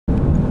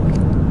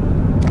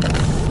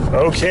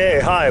Okay,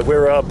 hi.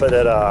 We're up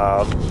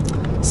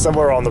at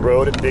somewhere on the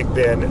road at Big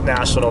Bend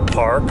National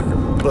Park, a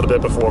little bit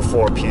before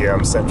 4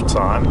 p.m. Central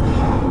Time.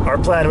 Our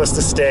plan was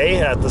to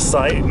stay at the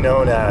site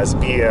known as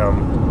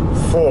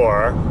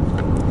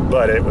BM4,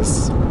 but it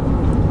was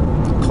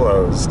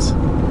closed,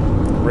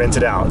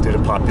 rented out due to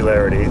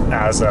popularity,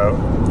 as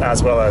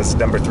well as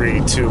number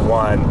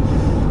 321,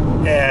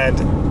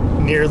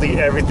 and nearly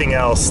everything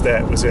else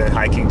that was in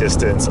hiking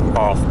distance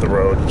off the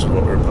road, which is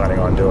what we were planning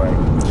on doing.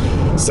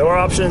 So our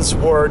options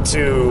were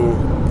to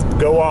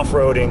go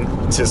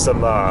off-roading to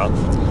some of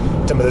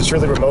the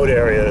truly remote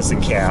areas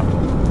in camp.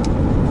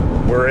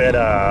 We're in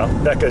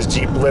Becca's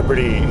Jeep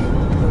Liberty,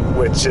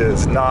 which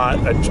is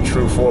not a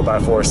true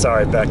 4x4.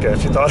 Sorry, Becca,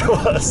 if you thought it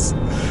was.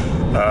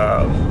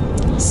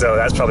 So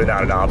that's probably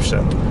not an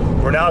option.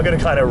 We're now going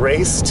to kind of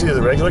race to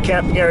the regular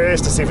camping areas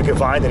to see if we can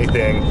find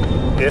anything.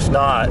 If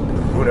not,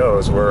 who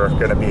knows? We're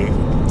going to be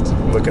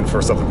looking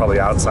for something probably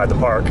outside the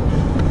park.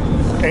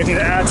 Anything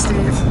to add,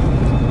 Steve?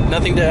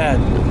 Nothing to add.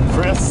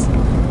 Chris?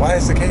 Why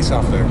is the case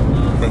off there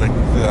for the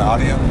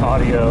audio?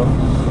 Audio.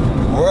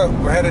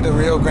 We're headed to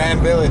Rio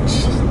Grande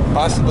Village.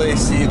 Possibly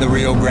see the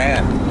Rio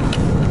Grande.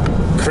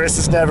 Chris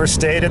has never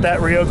stayed at that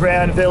Rio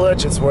Grande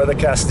Village. It's where the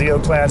Castillo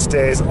clan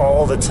stays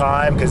all the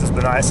time because it's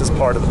the nicest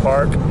part of the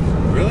park.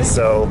 Really?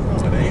 So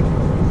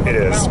it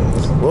is.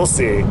 We'll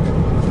see.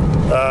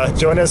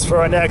 Join us for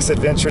our next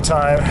Adventure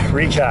Time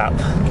recap.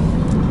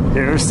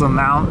 Here's some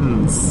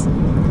mountains.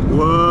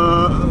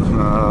 Whoa.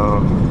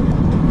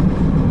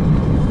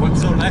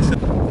 What's so nice?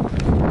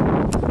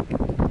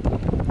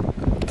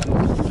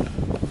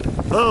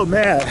 Oh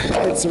man,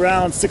 it's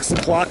around 6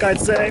 o'clock,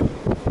 I'd say.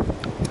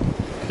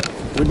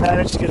 We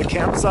managed to get a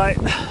campsite.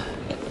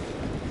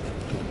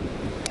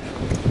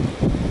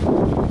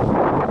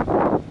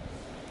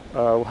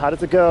 How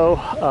did it go?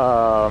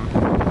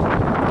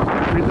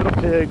 3 little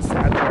pigs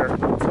had their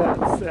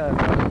tents, and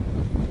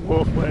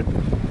Wolf went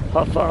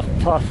puff, puff,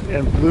 puff,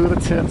 and blew the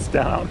tents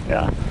down.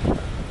 Yeah.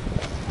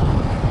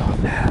 Oh,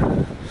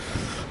 man.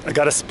 I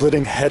got a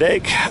splitting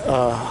headache,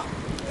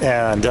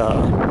 and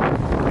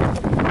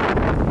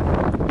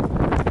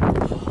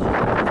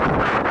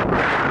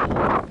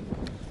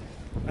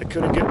I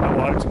couldn't get my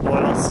water to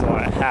boil, so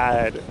I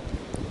had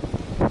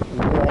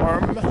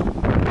warm,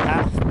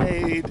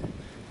 half-made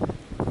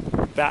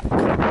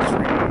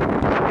backcountry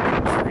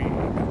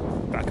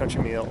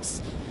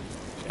meals,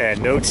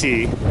 and no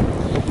tea,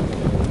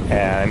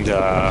 and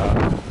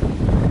I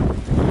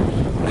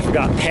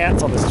forgot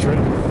pants on this trip,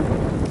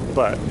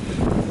 but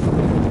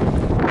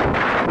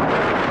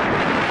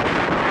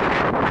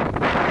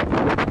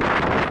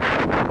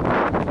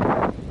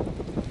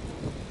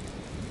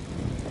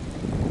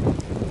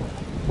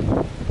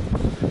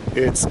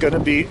it's gonna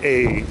be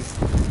a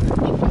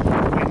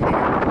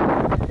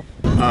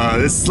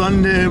this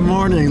Sunday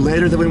morning,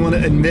 later than we want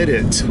to admit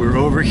it. We're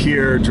over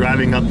here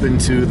driving up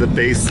into the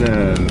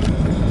basin.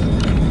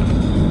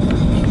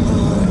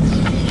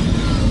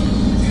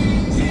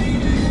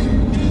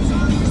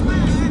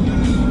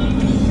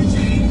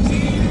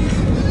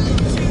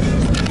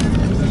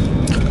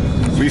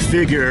 We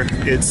figure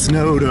it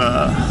snowed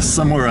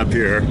somewhere up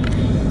here.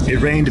 It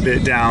rained a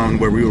bit down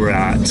where we were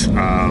at.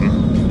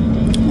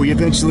 We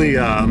eventually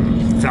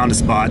found a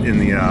spot in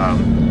the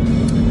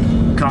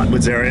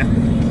Cottonwoods area.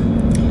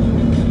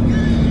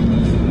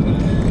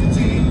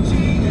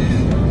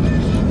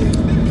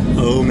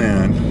 Oh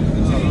man.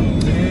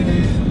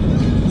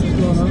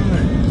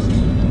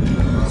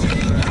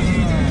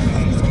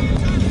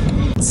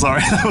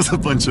 Sorry, that was a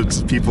bunch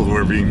of people who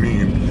were being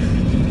mean.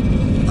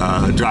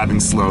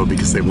 Driving slow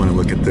because they want to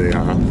look at the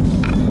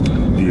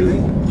view.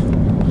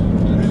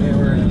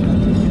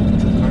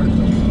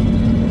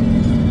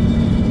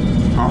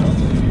 Huh?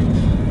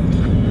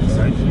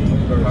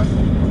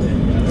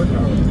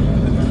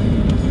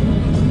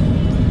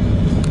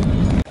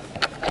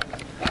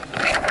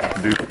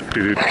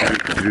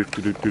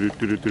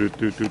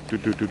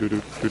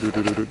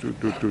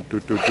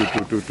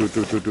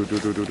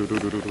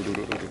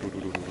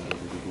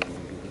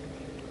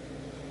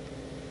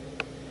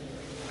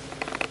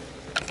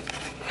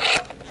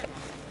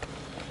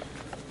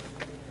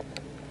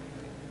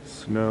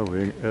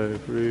 Snowing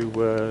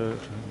everywhere.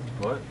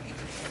 What?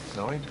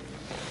 Snowing?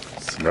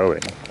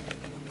 Snowing.